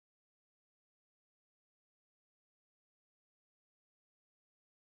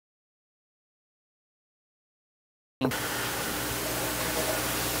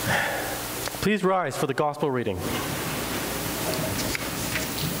Please rise for the gospel reading.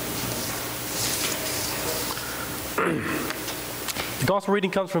 The gospel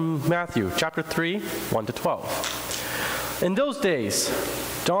reading comes from Matthew chapter 3, 1 to 12. In those days,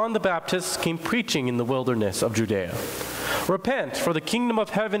 John the Baptist came preaching in the wilderness of Judea. Repent, for the kingdom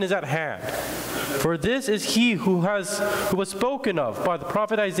of heaven is at hand. For this is he who was spoken of by the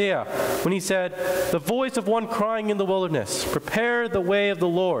prophet Isaiah when he said, "The voice of one crying in the wilderness, prepare the way of the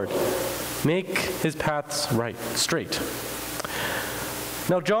Lord, make his paths straight."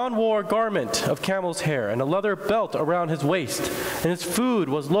 Now John wore a garment of camel's hair and a leather belt around his waist, and his food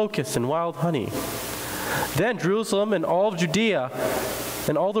was locusts and wild honey. Then Jerusalem and all of Judea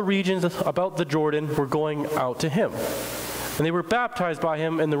and all the regions about the Jordan were going out to him. And they were baptized by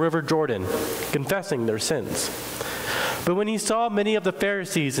him in the river Jordan, confessing their sins. But when he saw many of the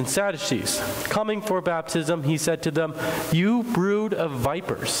Pharisees and Sadducees coming for baptism, he said to them, "You brood of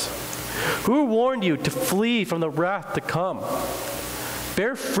vipers, who warned you to flee from the wrath to come?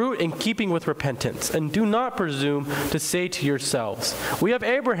 Bear fruit in keeping with repentance, and do not presume to say to yourselves, 'We have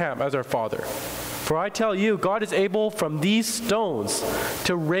Abraham as our father.' For I tell you, God is able from these stones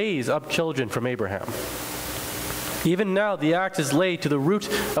to raise up children from Abraham. Even now the axe is laid to the root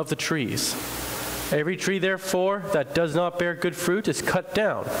of the trees. Every tree, therefore, that does not bear good fruit is cut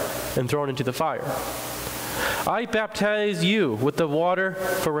down and thrown into the fire. I baptize you with the water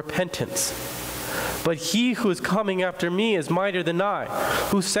for repentance. But he who is coming after me is mightier than I,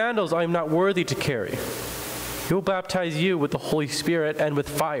 whose sandals I am not worthy to carry. He will baptize you with the Holy Spirit and with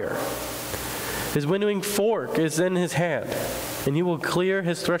fire. His winnowing fork is in his hand, and he will clear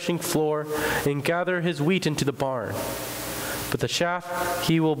his threshing floor and gather his wheat into the barn. But the chaff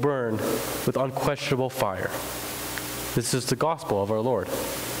he will burn with unquestionable fire." This is the gospel of our Lord.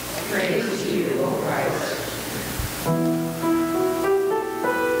 Praise to you, O Christ.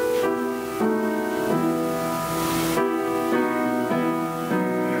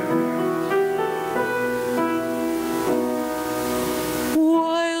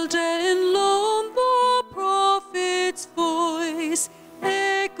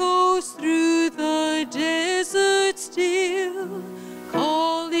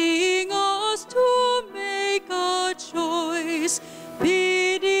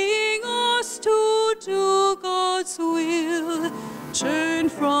 Turn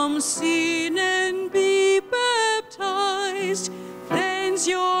from sin and be baptized. Cleanse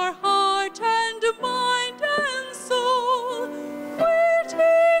your heart and mind and soul.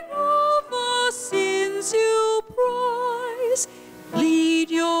 Quitting of the sins you prize.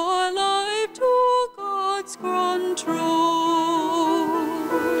 Lead your life to God's control.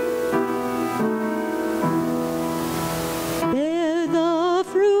 Bear the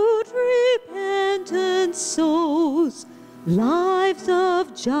fruit repentance sows. Lives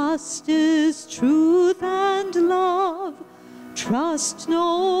of justice, truth, and love. Trust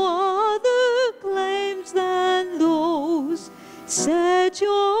no other claims than those. Set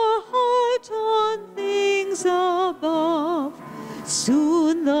your heart on things above.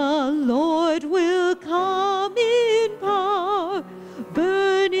 Soon the Lord will come in power,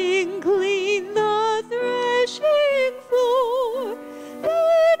 burning clean the threshing floor.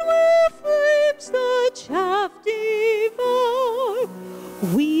 Then with flames the chaff devour.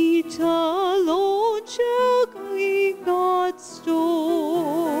 Wheat alone shall clean God's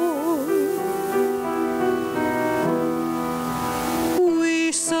store.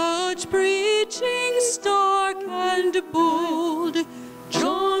 With such preaching stark and bold,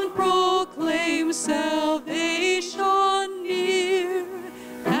 John proclaims salvation near,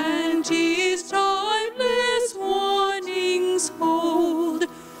 and his timeless warnings hold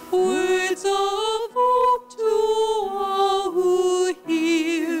words of hope to all who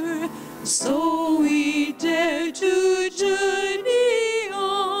hear. So we dare to journey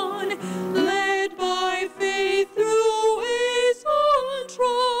on, led by faith through ways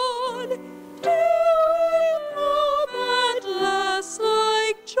untrod, till we come at last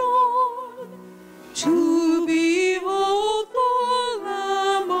like John, to behold the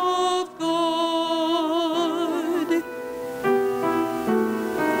Lamb of God.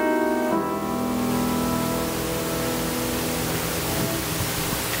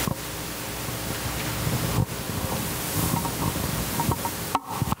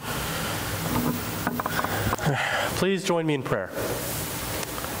 Please join me in prayer.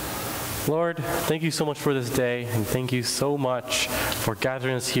 Lord, thank you so much for this day, and thank you so much for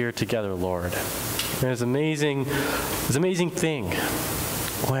gathering us here together, Lord. It's an amazing thing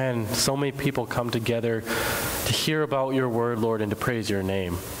when so many people come together to hear about your word, Lord, and to praise your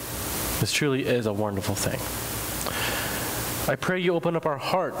name. This truly is a wonderful thing. I pray you open up our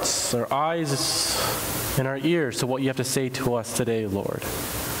hearts, our eyes, and our ears to what you have to say to us today, Lord.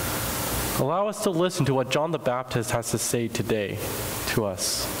 Allow us to listen to what John the Baptist has to say today to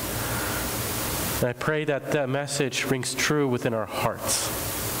us. And I pray that that message rings true within our hearts.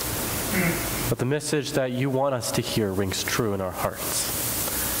 That the message that you want us to hear rings true in our hearts.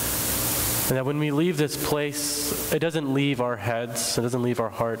 And that when we leave this place, it doesn't leave our heads, it doesn't leave our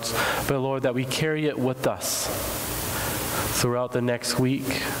hearts, but Lord, that we carry it with us throughout the next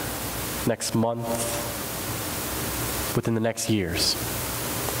week, next month, within the next years.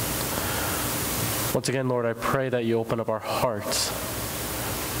 Once again, Lord, I pray that you open up our hearts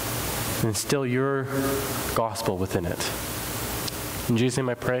and instill your gospel within it. In Jesus' name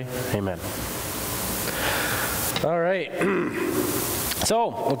I pray, amen. All right.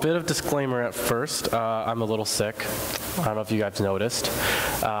 So, a bit of disclaimer at first. I'm a little sick. I don't know if you guys noticed.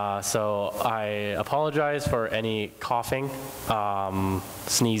 So I apologize for any coughing,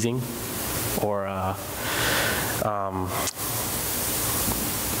 sneezing, or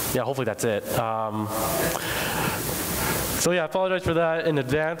yeah, hopefully that's it. So yeah, I apologize for that in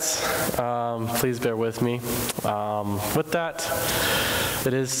advance. Please bear with me. With that,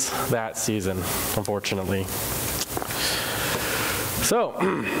 it is that season, unfortunately. So,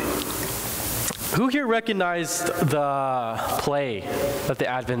 who here recognized the play that the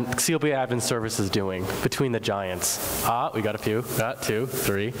CLB Advent service is doing, Between the Giants? We got a few. Got 2,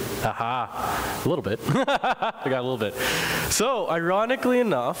 3. Aha. A little bit. We got a little bit. So, ironically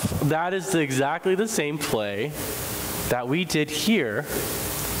enough, that is exactly the same play that we did here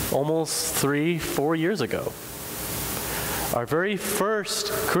almost 3-4 years ago. Our very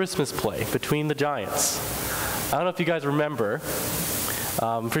first Christmas play, Between the Giants. I don't know if you guys remember.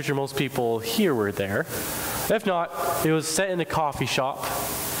 I'm pretty sure most people here were there. If not, it was set in a coffee shop.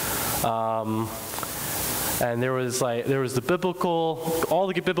 And there was the all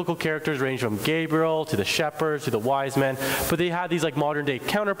the biblical characters range from Gabriel to the shepherds to the wise men, but they had these like modern day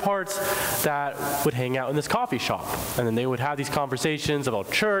counterparts that would hang out in this coffee shop. And then they would have these conversations about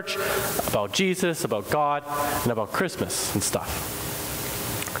church, about Jesus, about God, and about Christmas and stuff.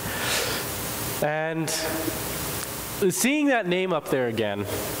 And seeing that name up there again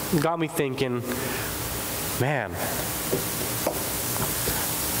got me thinking, man,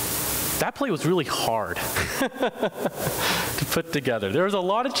 that play was really hard to put together. There was a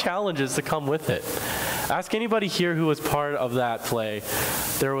lot of challenges to come with it. Ask anybody here who was part of that play.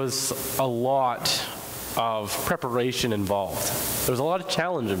 There was a lot of preparation involved. There was a lot of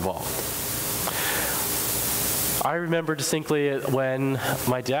challenge involved. I remember distinctly when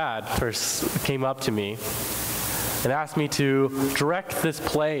my dad first came up to me and asked me to direct this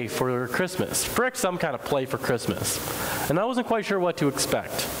play for Christmas, direct some kind of play for Christmas. And I wasn't quite sure what to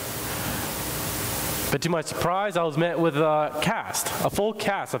expect. But to my surprise, I was met with a full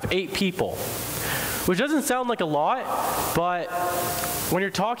cast of 8 people, which doesn't sound like a lot, but when you're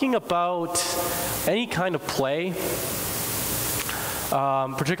talking about any kind of play,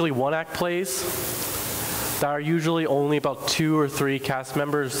 particularly one-act plays that are usually only about 2 or 3 cast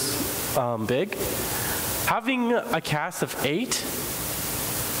members big, having a cast of 8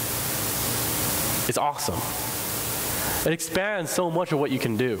 is awesome. It expands so much of what you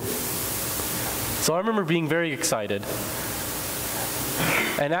can do. So I remember being very excited.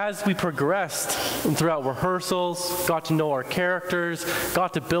 And as we progressed throughout rehearsals, got to know our characters,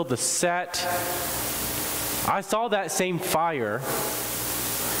 got to build the set, I saw that same fire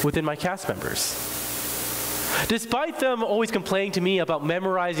within my cast members. Despite them always complaining to me about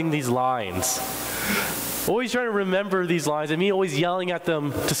memorizing these lines, always trying to remember these lines, and me always yelling at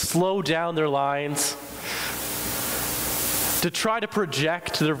them to slow down their lines, to try to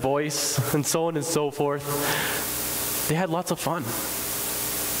project their voice, and so on and so forth, they had lots of fun.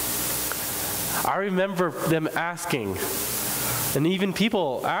 I remember them asking, and even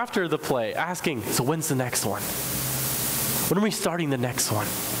people after the play asking, so when's the next one? When are we starting the next one?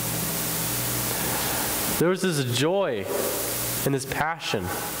 There was this joy and this passion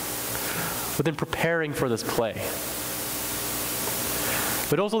within preparing for this play.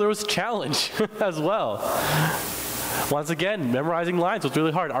 But also there was a challenge as well. Once again, memorizing lines was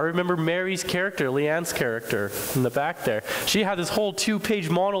really hard. I remember Mary's character, Leanne's character in the back there. She had this whole 2-page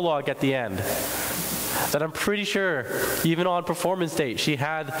monologue at the end that I'm pretty sure, even on performance date, she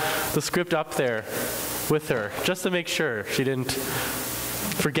had the script up there with her just to make sure she didn't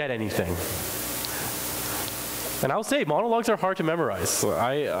forget anything. And I'll say, monologues are hard to memorize. So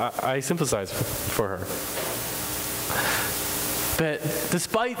I sympathize for her. But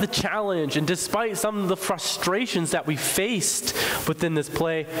despite the challenge and despite some of the frustrations that we faced within this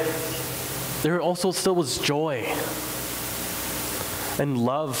play, there also still was joy. and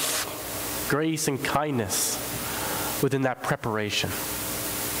love, grace, and kindness within that preparation.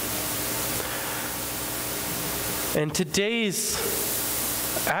 And today's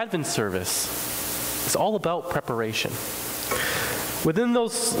Advent service is all about preparation. Within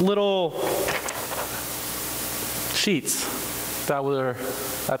those little sheets that were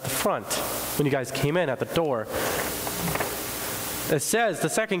at the front when you guys came in at the door, it says the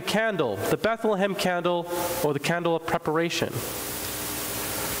second candle, the Bethlehem candle, or the candle of preparation.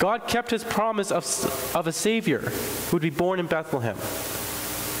 God kept his promise of a Savior who would be born in Bethlehem.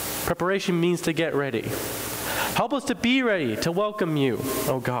 Preparation means to get ready. Help us to be ready to welcome you,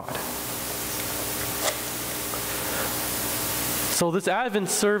 oh God. So this Advent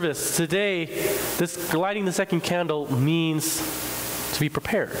service today, this lighting the second candle means to be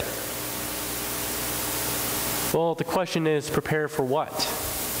prepared. Well, the question is, prepare for what?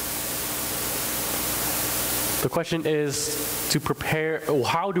 The question is to prepare,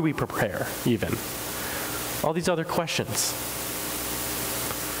 how do we prepare even? All these other questions.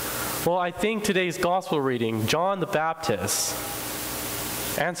 Well, I think today's gospel reading, John the Baptist,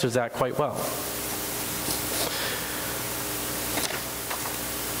 answers that quite well.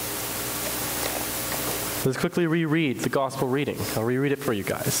 Let's quickly reread the gospel reading. I'll reread it for you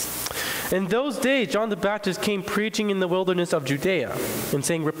guys. In those days, John the Baptist came preaching in the wilderness of Judea and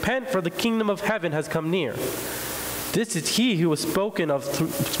saying, "Repent, for the kingdom of heaven has come near." This is he who was spoken of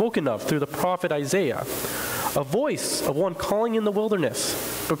through the prophet Isaiah, a voice of one calling in the wilderness,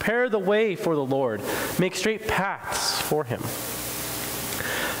 "Prepare the way for the Lord, make straight paths for him."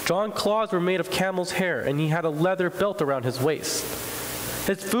 John's cloths were made of camel's hair, and he had a leather belt around his waist.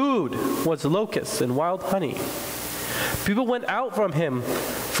 His food was locusts and wild honey. People went out from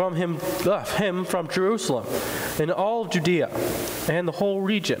Jerusalem and all of Judea and the whole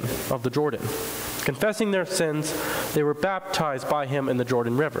region of the Jordan. Confessing their sins, they were baptized by him in the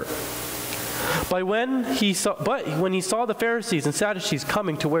Jordan River. But when he saw the Pharisees and Sadducees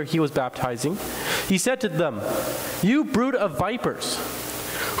coming to where he was baptizing, he said to them, "You brood of vipers,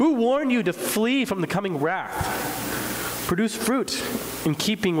 who warned you to flee from the coming wrath? Produce fruit in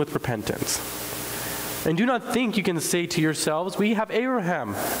keeping with repentance. And do not think you can say to yourselves, 'We have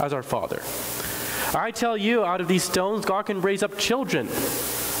Abraham as our father.' I tell you, out of these stones God can raise up children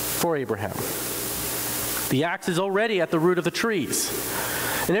for Abraham. The axe is already at the root of the trees,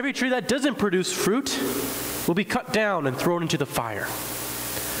 and every tree that doesn't produce fruit will be cut down and thrown into the fire.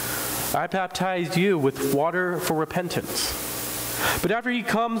 I baptize you with water for repentance. But after he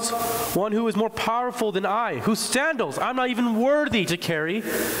comes one who is more powerful than I, whose sandals I'm not even worthy to carry.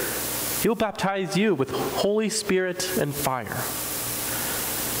 He will baptize you with Holy Spirit and fire.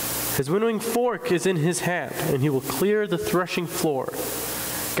 His winnowing fork is in his hand, and he will clear the threshing floor,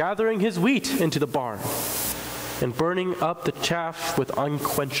 gathering his wheat into the barn, and burning up the chaff with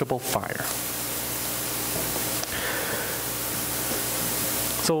unquenchable fire."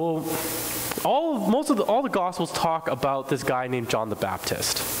 So all the Gospels talk about this guy named John the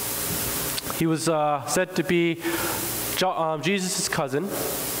Baptist. He was said to be Jesus' cousin,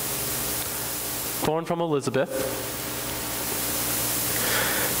 born from Elizabeth.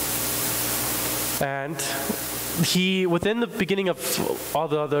 And he, within the beginning of all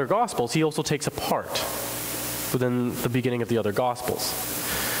the other Gospels, he also takes a part within the beginning of the other Gospels.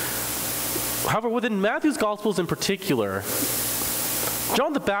 However, within Matthew's Gospels in particular,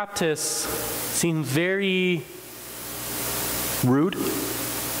 John the Baptist seemed very rude,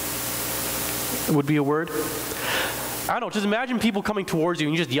 would be a word. I don't know, just imagine people coming towards you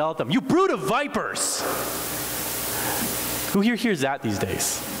and you just yell at them, "You brood of vipers!" Who here hears that these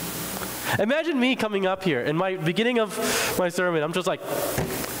days? Imagine me coming up here in my beginning of my sermon, I'm just like,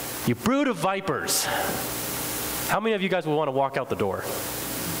 "You brood of vipers." How many of you guys would want to walk out the door?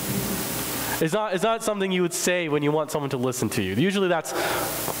 It's not something you would say when you want someone to listen to you. Usually that's,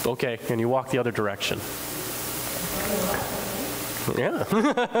 okay, and you walk the other direction. Yeah.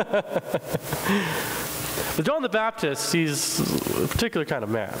 But John the Baptist, he's a particular kind of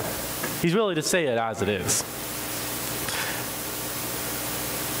man. He's willing to say it as it is.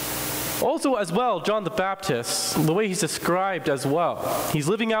 Also as well, John the Baptist, the way he's described as well, he's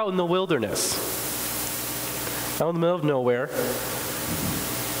living out in the wilderness, out in the middle of nowhere,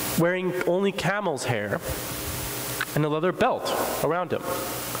 wearing only camel's hair and a leather belt around him.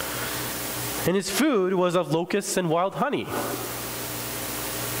 And his food was of locusts and wild honey.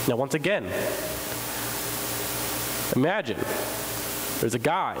 Now once again, imagine there's a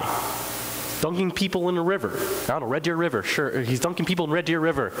guy dunking people in a river. I don't know, Red Deer River, sure. He's dunking people in Red Deer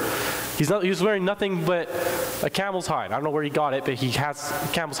River. He was wearing nothing but a camel's hide. I don't know where he got it, but he has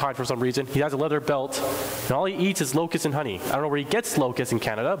camel's hide for some reason. He has a leather belt, and all he eats is locusts and honey. I don't know where he gets locusts in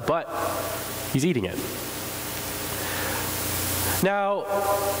Canada, but he's eating it. Now,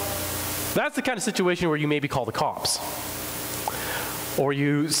 that's the kind of situation where you maybe call the cops. Or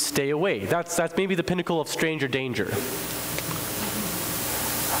you stay away. That's maybe the pinnacle of stranger danger.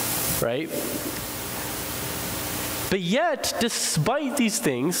 Right? But yet, despite these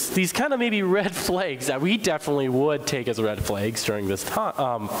things, these kind of maybe red flags that we definitely would take as red flags during this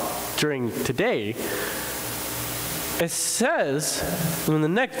time, during today, it says in the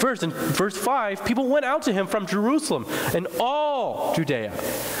next verse, in verse 5, people went out to him from Jerusalem and all Judea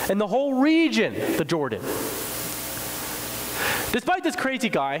and the whole region, the Jordan. Despite this crazy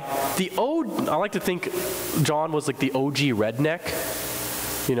guy, I like to think John was like the OG redneck.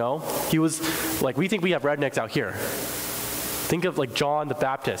 You know, he was like, we think we have rednecks out here. Think of like John the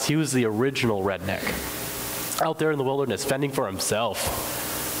Baptist. He was the original redneck out there in the wilderness, fending for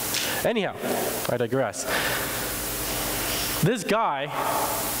himself. Anyhow, I digress. This guy,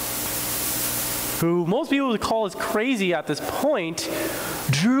 who most people would call as crazy at this point,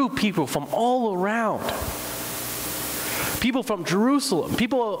 drew people from all around. People from Jerusalem,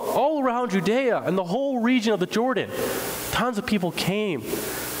 people all around Judea and the whole region of the Jordan. Tons of people came.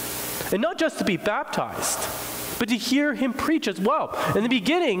 And not just to be baptized, but to hear him preach as well. In the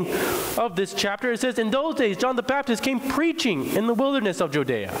beginning of this chapter, it says, in those days, John the Baptist came preaching in the wilderness of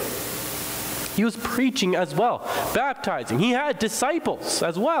Judea. He was preaching as well, baptizing. He had disciples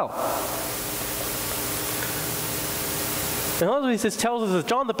as well. And also he tells us that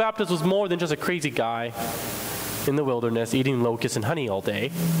John the Baptist was more than just a crazy guy in the wilderness eating locusts and honey all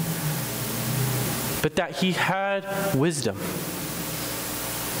day, but that he had wisdom.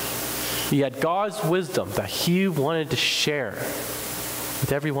 He had God's wisdom that he wanted to share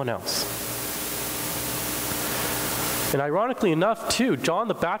with everyone else. And ironically enough, too, John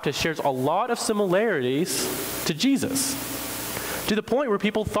the Baptist shares a lot of similarities to Jesus, to the point where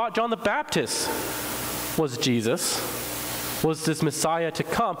people thought John the Baptist was Jesus, was this Messiah to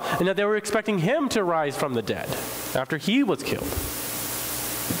come, and that they were expecting him to rise from the dead after he was killed.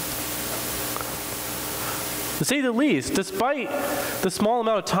 To say the least, despite the small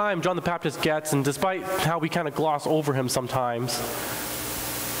amount of time John the Baptist gets, and despite how we kind of gloss over him sometimes,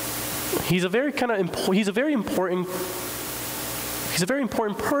 he's a very important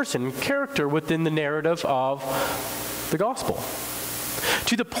person, character within the narrative of the gospel,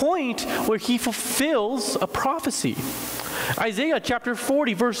 to the point where he fulfills a prophecy. Isaiah chapter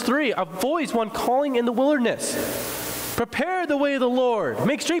 40, verse 3, a voice, one calling in the wilderness, prepare the way of the Lord,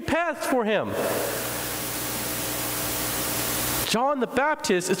 make straight paths for him. John the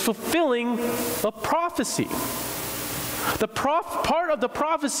Baptist is fulfilling a prophecy. The part of the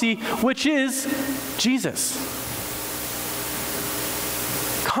prophecy which is Jesus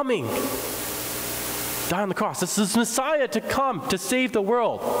coming, die on the cross. This is Messiah to come to save the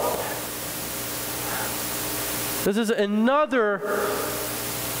world. This is another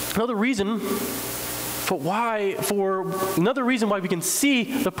reason why we can see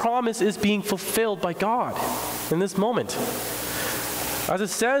the promise is being fulfilled by God in this moment. As it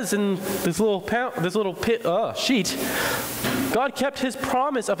says in this little sheet, God kept his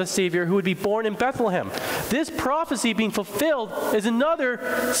promise of a Savior who would be born in Bethlehem. This prophecy being fulfilled is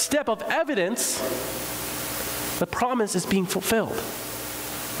another step of evidence the promise is being fulfilled,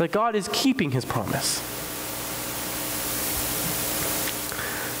 that God is keeping his promise.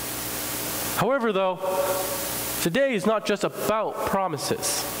 However, though, today is not just about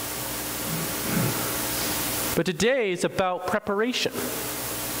promises, but today is about preparation.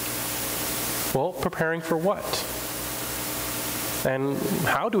 Well, preparing for what? And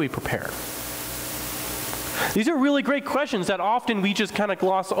how do we prepare? These are really great questions that often we just kind of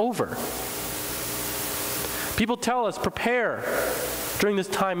gloss over. People tell us, prepare during this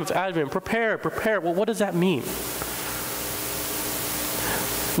time of Advent. Prepare. Well, what does that mean?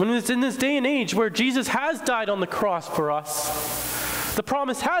 When it's in this day and age where Jesus has died on the cross for us, the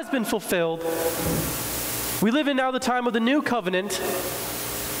promise has been fulfilled. We live in now the time of the new covenant.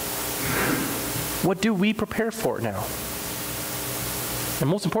 What do we prepare for now? And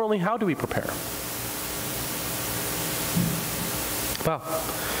most importantly, how do we prepare? Well,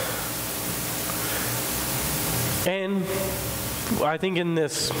 and I think in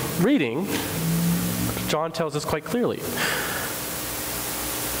this reading, John tells us quite clearly.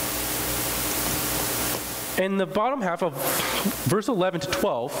 In the bottom half of verse 11 to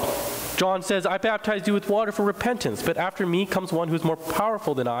 12, John says, I baptize you with water for repentance, but after me comes one who is more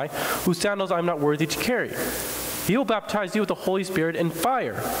powerful than I, whose sandals I am not worthy to carry. He will baptize you with the Holy Spirit and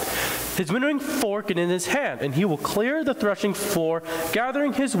fire. His winnowing fork is in his hand, and he will clear the threshing floor,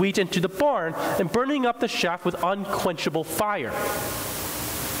 gathering his wheat into the barn, and burning up the chaff with unquenchable fire.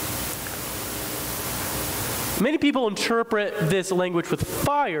 Many people interpret this language with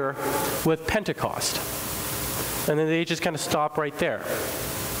fire with Pentecost. And then they just kind of stop right there.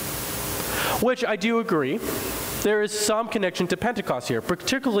 Which I do agree. There is some connection to Pentecost here,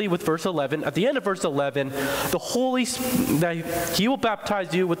 particularly with verse 11. At the end of verse 11, he will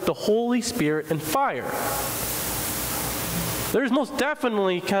baptize you with the Holy Spirit and fire. There's most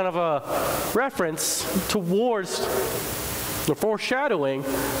definitely kind of a reference towards, or foreshadowing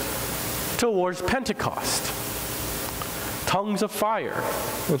towards Pentecost. Tongues of fire,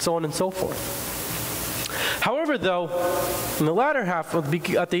 and so on and so forth. However, though, in the latter half,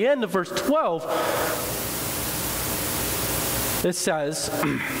 at the end of verse 12, it says,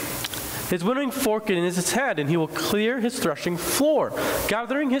 his winnowing fork is his hand, and he will clear his threshing floor,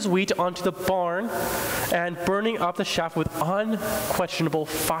 gathering his wheat onto the barn and burning up the chaff with unquestionable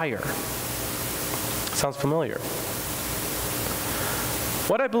fire. Sounds familiar.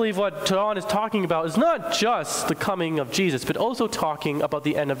 What I believe what John is talking about is not just the coming of Jesus, but also talking about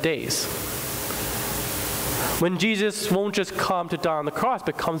the end of days. When Jesus won't just come to die on the cross,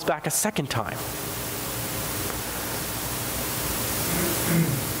 but comes back a second time.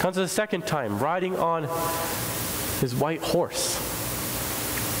 Comes a second time, riding on his white horse.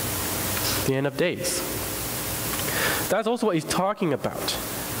 The end of days. That's also what he's talking about.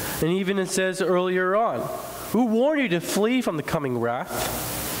 And even it says earlier on, who warned you to flee from the coming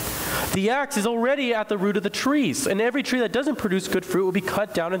wrath? The axe is already at the root of the trees, and every tree that doesn't produce good fruit will be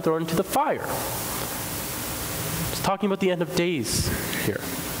cut down and thrown into the fire. It's talking about the end of days here.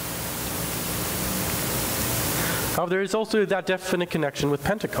 However, there is also that definite connection with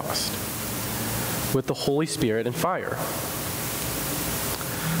Pentecost, with the Holy Spirit and fire.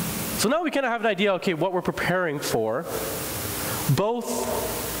 So now we kind of have an idea, okay, what we're preparing for, both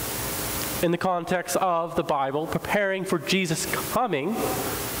in the context of the Bible, preparing for Jesus coming,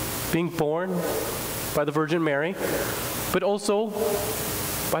 being born by the Virgin Mary, but also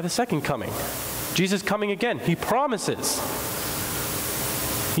by the second coming. Jesus coming again. He promises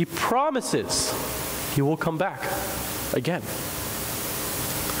he will come back again.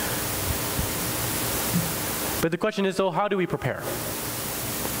 But the question is, though, how do we prepare?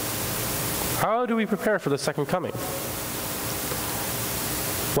 How do we prepare for the second coming?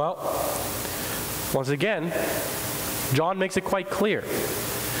 Well, once again, John makes it quite clear.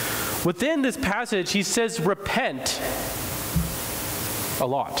 Within this passage, he says repent a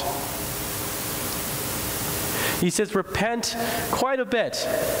lot. He says repent quite a bit.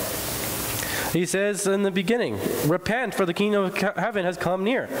 He says in the beginning, repent, for the kingdom of heaven has come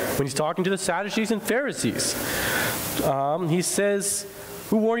near. When he's talking to the Sadducees and Pharisees, he says,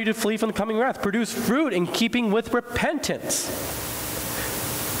 who warned you to flee from the coming wrath? Produce fruit in keeping with repentance.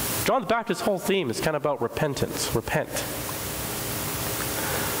 John the Baptist's whole theme is kind of about repentance. Repent.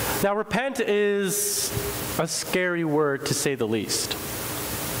 Now, repent is a scary word, to say the least.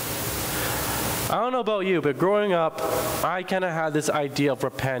 I don't know about you, but growing up, I kind of had this idea of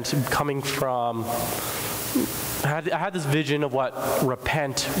repent coming from, I had this vision of what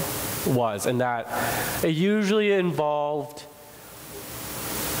repent was, and that it usually involved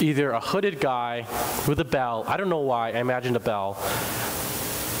either a hooded guy with a bell. I don't know why, I imagined a bell.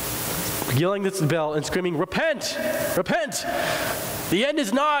 Yelling this bell and screaming, repent! Repent! The end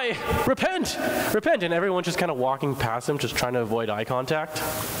is nigh! Repent! Repent! And everyone just kind of walking past him, just trying to avoid eye contact.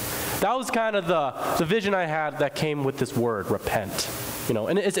 That was kind of the vision I had that came with this word, repent. You know,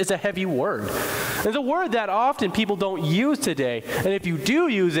 and it's a heavy word. It's a word that often people don't use today, and if you do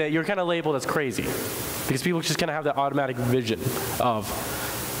use it, you're kind of labeled as crazy. Because people just kind of have that automatic vision of,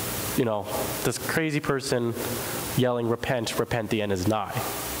 you know, this crazy person yelling, repent, repent, the end is nigh.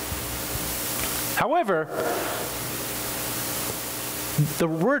 However, the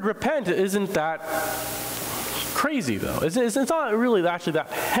word repent isn't that crazy, though. It's not really actually that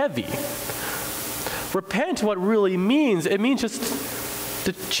heavy. Repent, what really means, it means just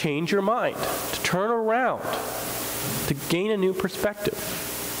to change your mind, to turn around, to gain a new perspective.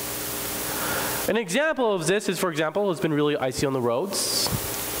 An example of this is, for example, it's been really icy on the roads.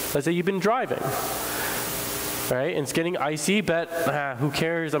 Let's say you've been driving, right? And it's getting icy, but who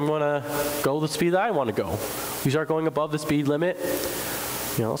cares? I'm going to go the speed that I want to go. You start going above the speed limit,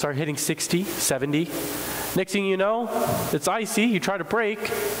 you know, start hitting 60, 70. Next thing you know, it's icy, you try to brake,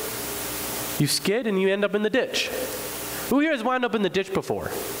 you skid, and you end up in the ditch. Who here has wound up in the ditch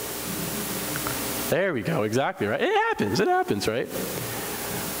before? There we go, exactly, right? It happens, right?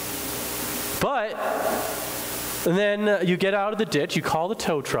 But and then you get out of the ditch, you call the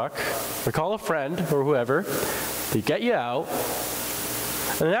tow truck, or call a friend, or whoever. They get you out,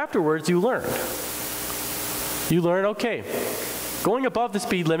 and then afterwards you learn. You learn, okay, going above the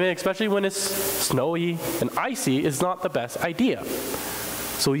speed limit, especially when it's snowy and icy, is not the best idea.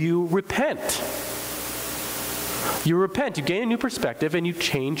 So you repent. You repent, you gain a new perspective, and you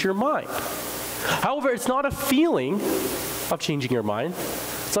change your mind. However, it's not a feeling of changing your mind.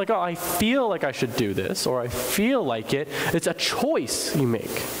 It's like, oh, I feel like I should do this, or I feel like it. It's a choice you make.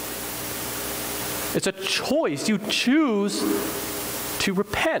 It's a choice. You choose to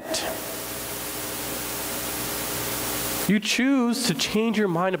repent. You choose to change your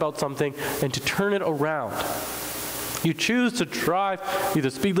mind about something and to turn it around. You choose to drive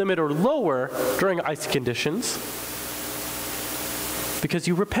either speed limit or lower during icy conditions because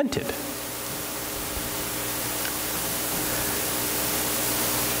you repented.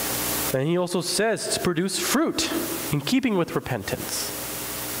 And he also says to produce fruit in keeping with repentance.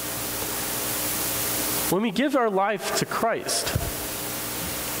 When we give our life to Christ,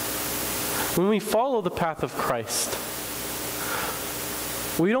 when we follow the path of Christ,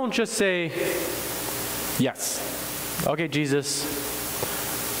 we don't just say, yes, okay, Jesus,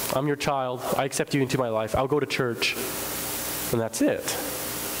 I'm your child, I accept you into my life, I'll go to church, and that's it.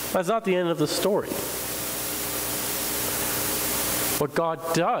 That's not the end of the story. What God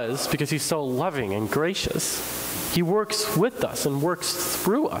does, because he's so loving and gracious, he works with us and works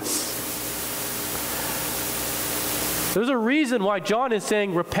through us. There's a reason why John is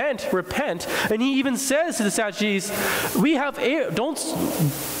saying, repent, repent. And he even says to the Sadducees, do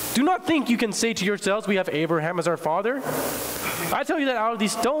not think you can say to yourselves, we have Abraham as our father. I tell you that out of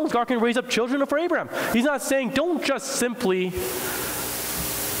these stones, God can raise up children for Abraham. He's not saying, don't just simply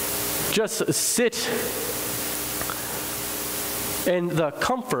just sit in the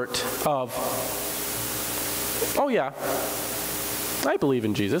comfort of, oh yeah, I believe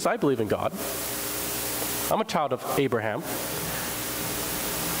in Jesus, I believe in God. I'm a child of Abraham.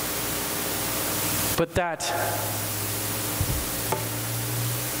 But that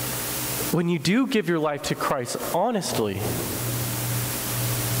when you do give your life to Christ honestly,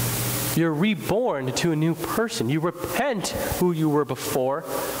 you're reborn to a new person. You repent who you were before,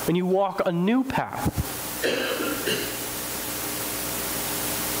 and you walk a new path.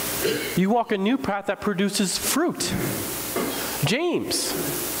 You walk a new path that produces fruit. James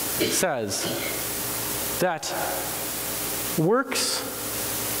says that works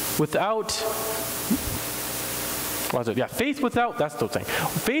without, faith without, that's the thing.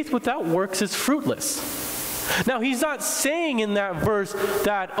 Faith without works is fruitless. Now, he's not saying in that verse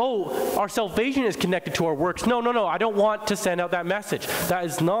that, oh, our salvation is connected to our works. No, I don't want to send out that message. That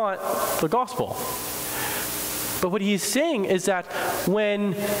is not the gospel. But what he's saying is that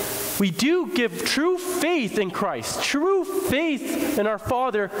when we do give true faith in Christ, true faith in our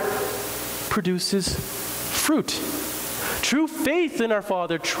Father produces fruit. True faith in our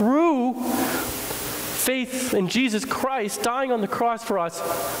Father, true faith in Jesus Christ dying on the cross for us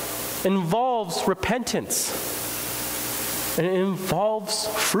involves repentance. And it involves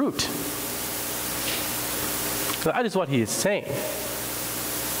fruit. That is what he is saying.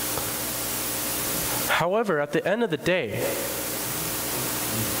 However, at the end of the day,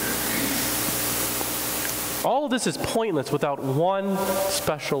 all of this is pointless without one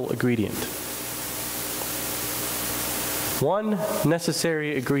special ingredient. One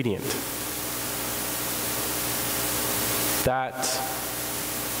necessary ingredient that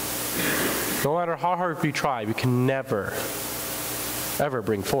no matter how hard we try, we can never, ever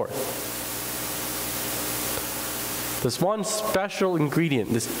bring forth. This one special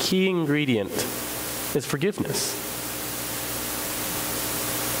ingredient, this key ingredient, is forgiveness.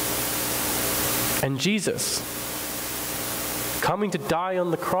 And Jesus, coming to die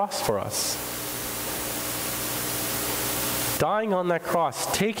on the cross for us, dying on that cross,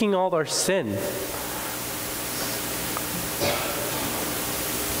 taking all our sin,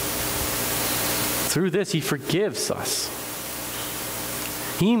 through this, he forgives us.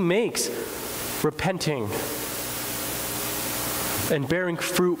 He makes repenting and bearing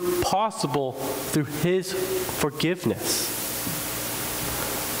fruit possible through his forgiveness.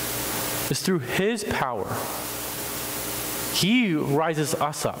 It's through his power. He rises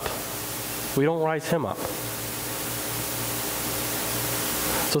us up. We don't rise him up.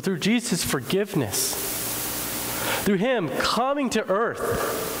 So through Jesus' forgiveness, through him coming to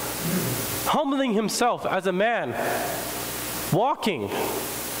earth, humbling himself as a man, walking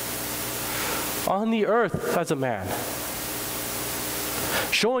on the earth as a man,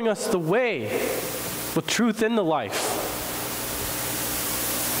 showing us the way with truth in the life.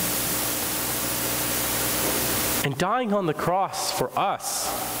 And dying on the cross for us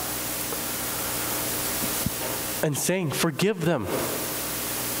and saying, forgive them,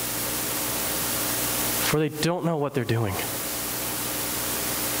 for they don't know what they're doing.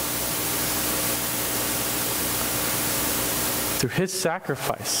 Through his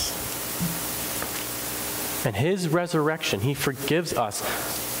sacrifice and his resurrection, he forgives us,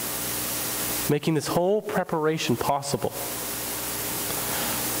 making this whole preparation possible.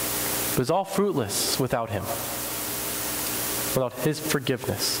 It was all fruitless without him, without his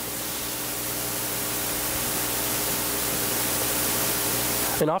forgiveness.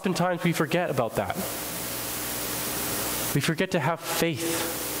 And oftentimes we forget about that. We forget to have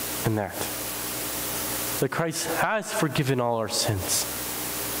faith in that Christ has forgiven all our sins.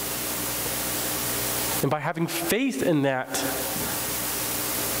 And by having faith in that,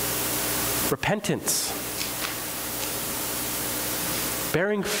 repentance,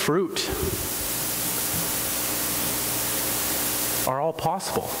 bearing fruit are all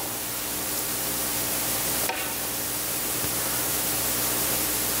possible.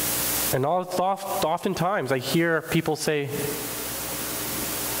 And oftentimes I hear people say,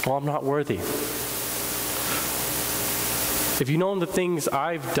 well, I'm not worthy. If you know the things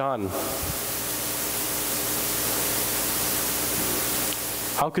I've done,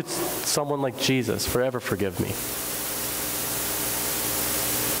 how could someone like Jesus forever forgive me?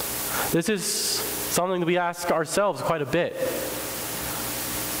 This is something that we ask ourselves quite a bit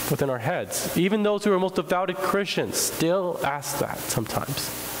within our heads. Even those who are most devoted Christians still ask that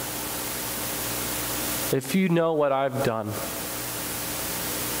sometimes. If you know what I've done,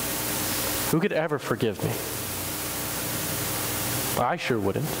 who could ever forgive me? I sure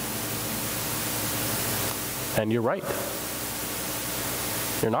wouldn't. And you're right.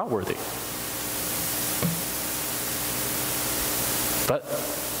 You're not worthy. But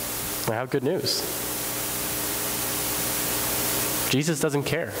I have good news. Jesus doesn't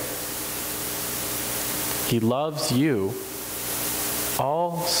care. He loves you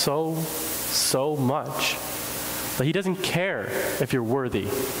all so much that he doesn't care if you're worthy.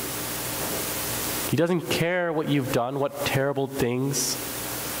 He doesn't care what you've done, what terrible things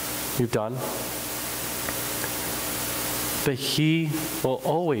you've done. But he will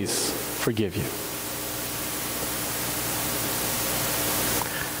always forgive you.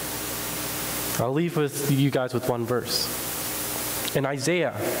 I'll leave with you guys with one verse. In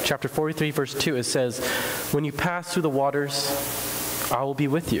Isaiah chapter 43, verse 2, it says, when you pass through the waters, I will be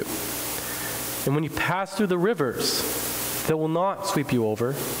with you. And when you pass through the rivers, they will not sweep you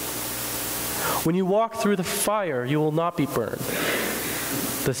over. When you walk through the fire, you will not be burned.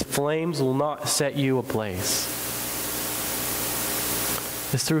 The flames will not set you ablaze.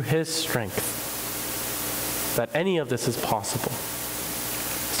 It's through his strength that any of this is possible.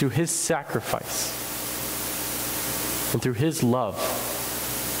 It's through his sacrifice and through his love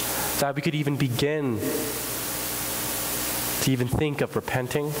that we could even begin to even think of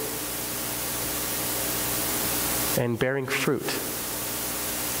repenting and bearing fruit.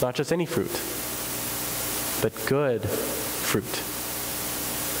 Not just any fruit, but good fruit.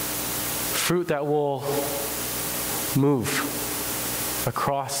 Fruit that will move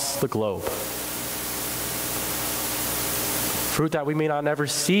across the globe. Fruit that we may not ever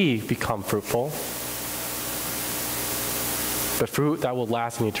see become fruitful, but fruit that will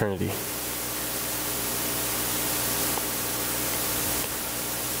last in eternity.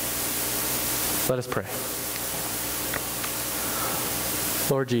 Let us pray.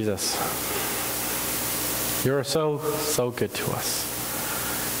 Lord Jesus, you are so good to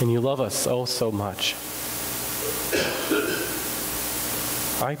us, and you love us so much.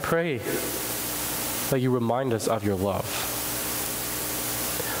 I pray that you remind us of your love.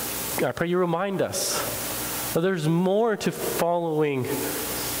 I pray you remind us that there's more to following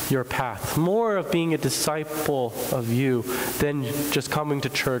your path, more of being a disciple of you than just coming to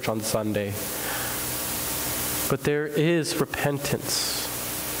church on Sunday. But there is repentance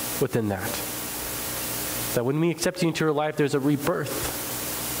within that. That when we accept you into your life, there's a rebirth.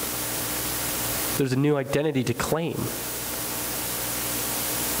 There's a new identity to claim.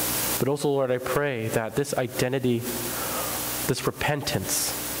 But also, Lord, I pray that this identity, this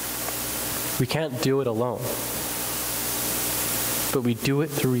repentance, we can't do it alone. But we do it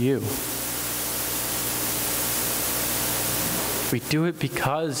through you. We do it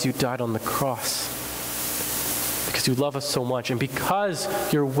because you died on the cross. Because you love us so much, and because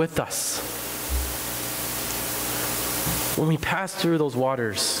you're with us. When we pass through those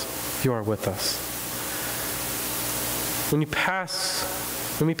waters, you are with us. When you pass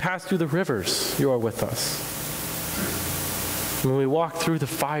When we pass through the rivers, you are with us. When we walk through the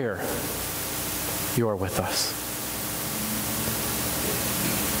fire, you are with us.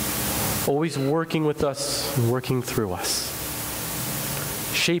 Always working with us and working through us.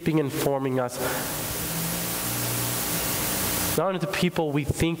 Shaping and forming us, not into the people we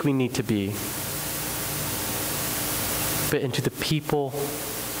think we need to be, but into the people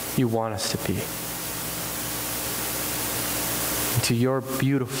you want us to be. Into your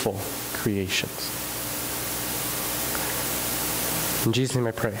beautiful creations. In Jesus' name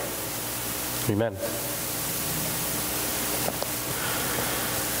I pray. Amen.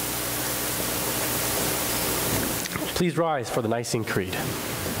 Please rise for the Nicene Creed.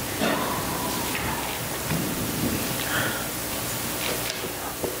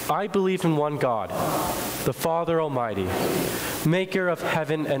 I believe in one God, the Father Almighty, maker of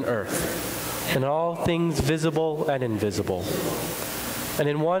heaven and earth, and all things visible and invisible, and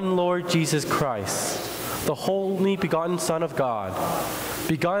in one Lord Jesus Christ, the only begotten Son of God,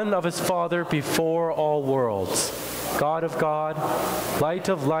 begotten of his Father before all worlds, God of God, light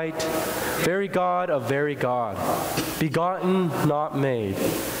of light, very God of very God, begotten, not made,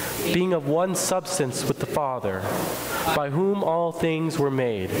 being of one substance with the Father, by whom all things were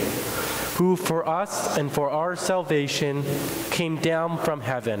made, who for us and for our salvation came down from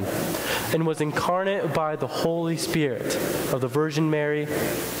heaven, and was incarnate by the Holy Spirit of the Virgin Mary,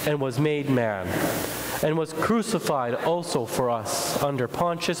 and was made man, and was crucified also for us under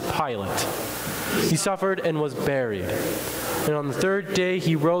Pontius Pilate. He suffered and was buried. And on the third day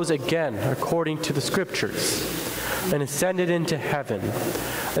he rose again according to the Scriptures, and ascended into heaven,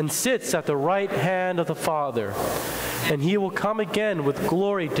 and sits at the right hand of the Father. And he will come again with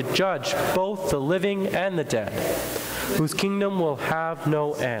glory to judge both the living and the dead, whose kingdom will have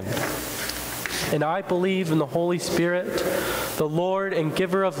no end. And I believe in the Holy Spirit, the Lord and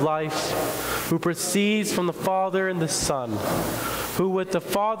giver of life, who proceeds from the Father and the Son, who with the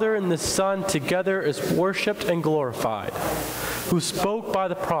Father and the Son together is worshipped and glorified, who spoke by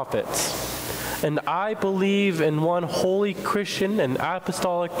the prophets. And I believe in one holy Christian and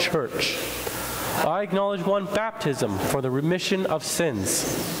apostolic church. I acknowledge one baptism for the remission of sins.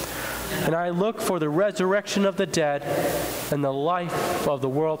 And I look for the resurrection of the dead and the life of the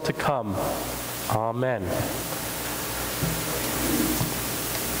world to come. Amen.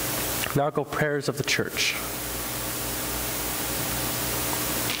 Now go prayers of the church.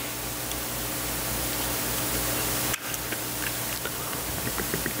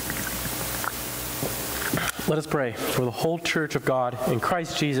 Let us pray for the whole church of God in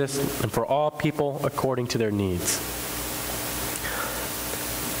Christ Jesus and for all people according to their needs.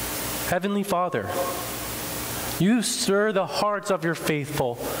 Heavenly Father, you stir the hearts of your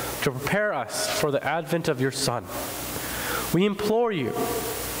faithful to prepare us for the advent of your Son. We implore you,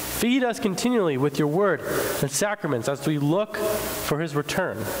 feed us continually with your word and sacraments as we look for his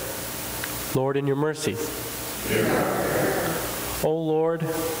return. Lord, in your mercy. O Lord,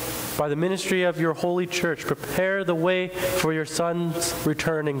 by the ministry of your holy church, prepare the way for your Son's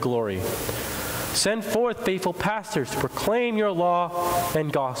return in glory. Send forth faithful pastors to proclaim your law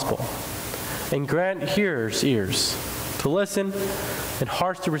and gospel, and grant hearers ears to listen and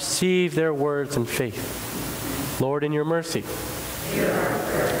hearts to receive their words in faith. Lord, in your mercy.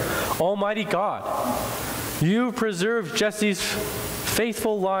 Almighty God, you preserved Jesse's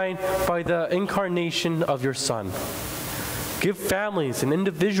faithful line by the incarnation of your Son. Give families and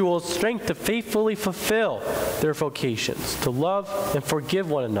individuals strength to faithfully fulfill their vocations, to love and forgive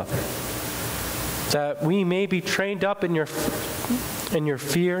one another, that we may be trained up in your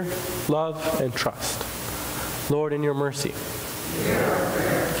fear, love, and trust. Lord, in your mercy.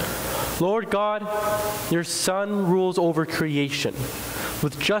 Lord God, your Son rules over creation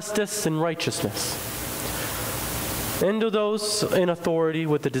with justice and righteousness. And to those in authority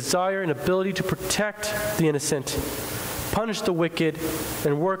with the desire and ability to protect the innocent, punish the wicked,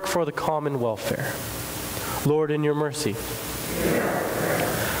 and work for the common welfare. Lord, in your mercy.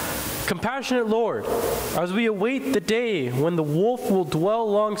 Compassionate Lord, as we await the day when the wolf will dwell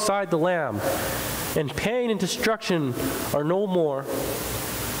alongside the lamb, and pain and destruction are no more,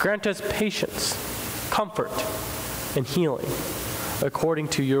 grant us patience, comfort, and healing, according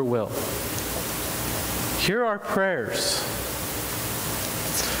to your will. Hear our prayers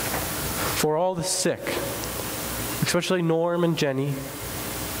for all the sick, especially Norm and Jenny,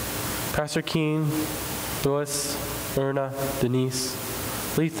 Pastor Keen, Louis, Erna, Denise,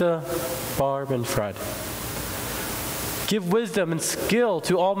 Letha, Barb, and Fred. Give wisdom and skill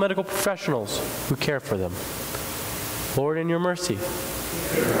to all medical professionals who care for them. Lord, in your mercy.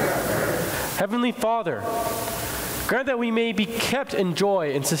 Heavenly Father, Grant that we may be kept in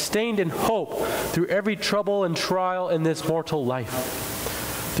joy and sustained in hope through every trouble and trial in this mortal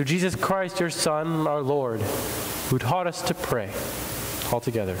life. Through Jesus Christ, your Son, our Lord, who taught us to pray. All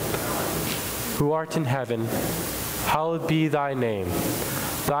together. Who art in heaven, hallowed be thy name.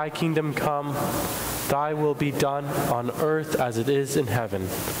 Thy kingdom come, thy will be done on earth as it is in heaven.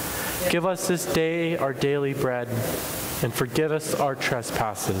 Give us this day our daily bread, and forgive us our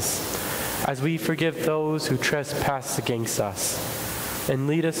trespasses, as we forgive those who trespass against us. And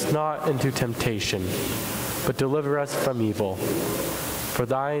lead us not into temptation, but deliver us from evil. For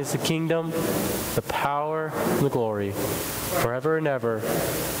thine is the kingdom, the power, and the glory, forever and ever.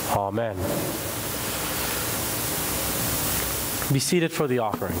 Amen. Be seated for the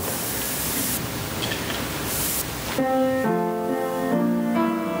offering.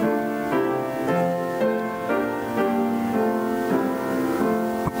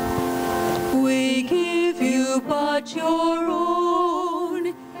 We give you but your own,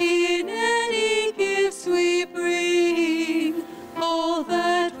 in any gifts we bring. All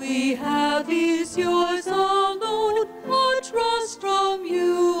that we have is yours alone, our trust from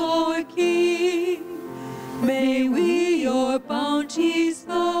you, our King. May we your bounties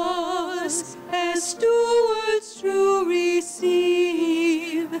thus, as stewards true,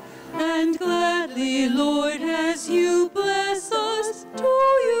 receive, and gladly, Lord, as you bless us, to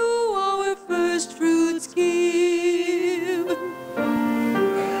you our first fruits give.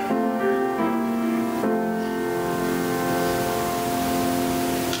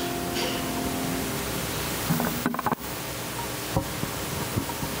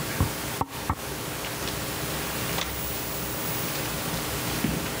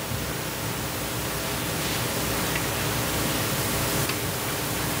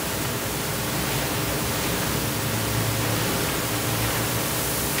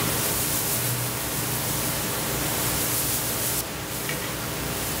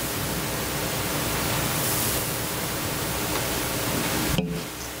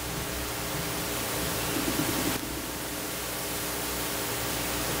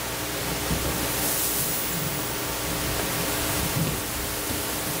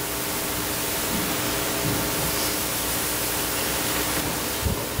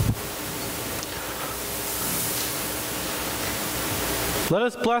 Let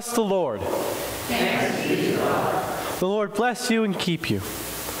us bless the Lord. Thanks be to God. The Lord bless you and keep you.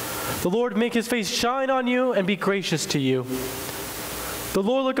 The Lord make his face shine on you and be gracious to you. The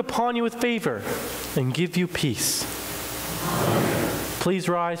Lord look upon you with favor and give you peace. Amen. Please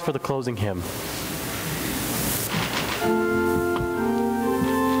rise for the closing hymn.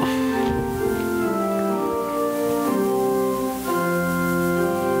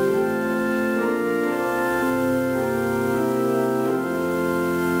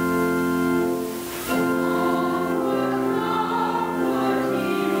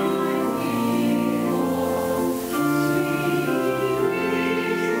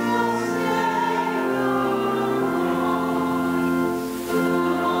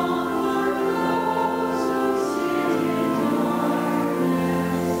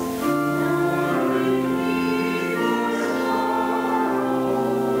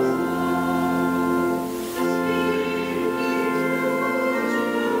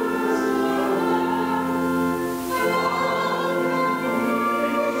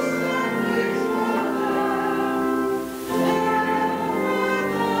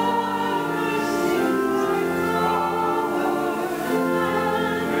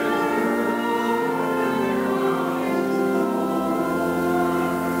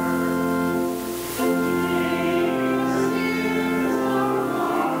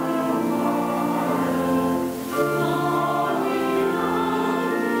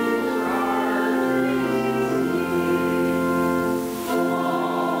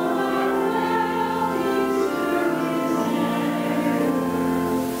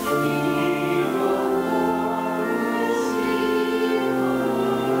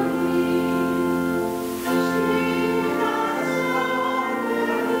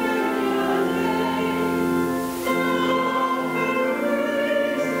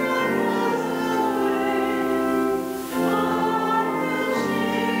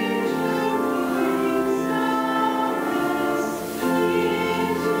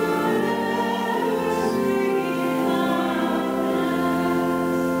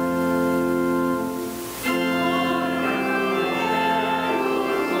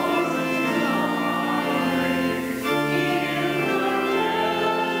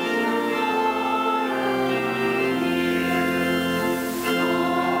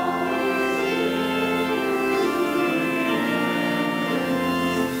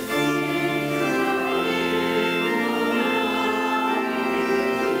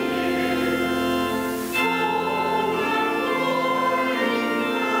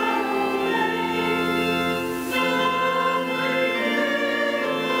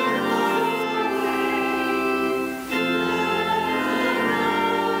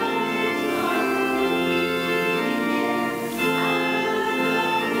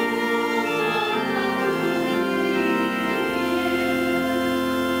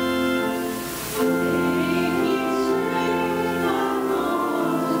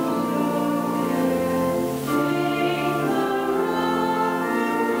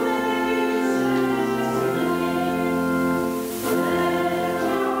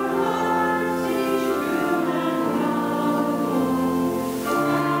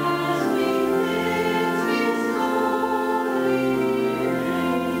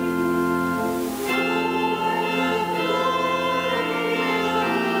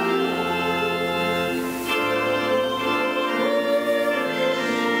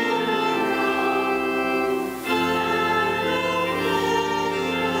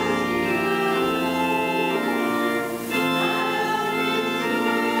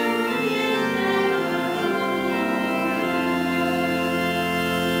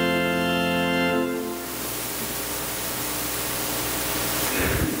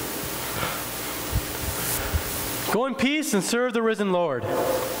 Go in peace and serve the risen Lord.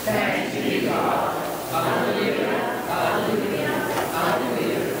 Thanks be to God. Hallelujah. Hallelujah.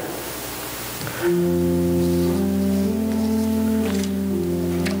 Hallelujah.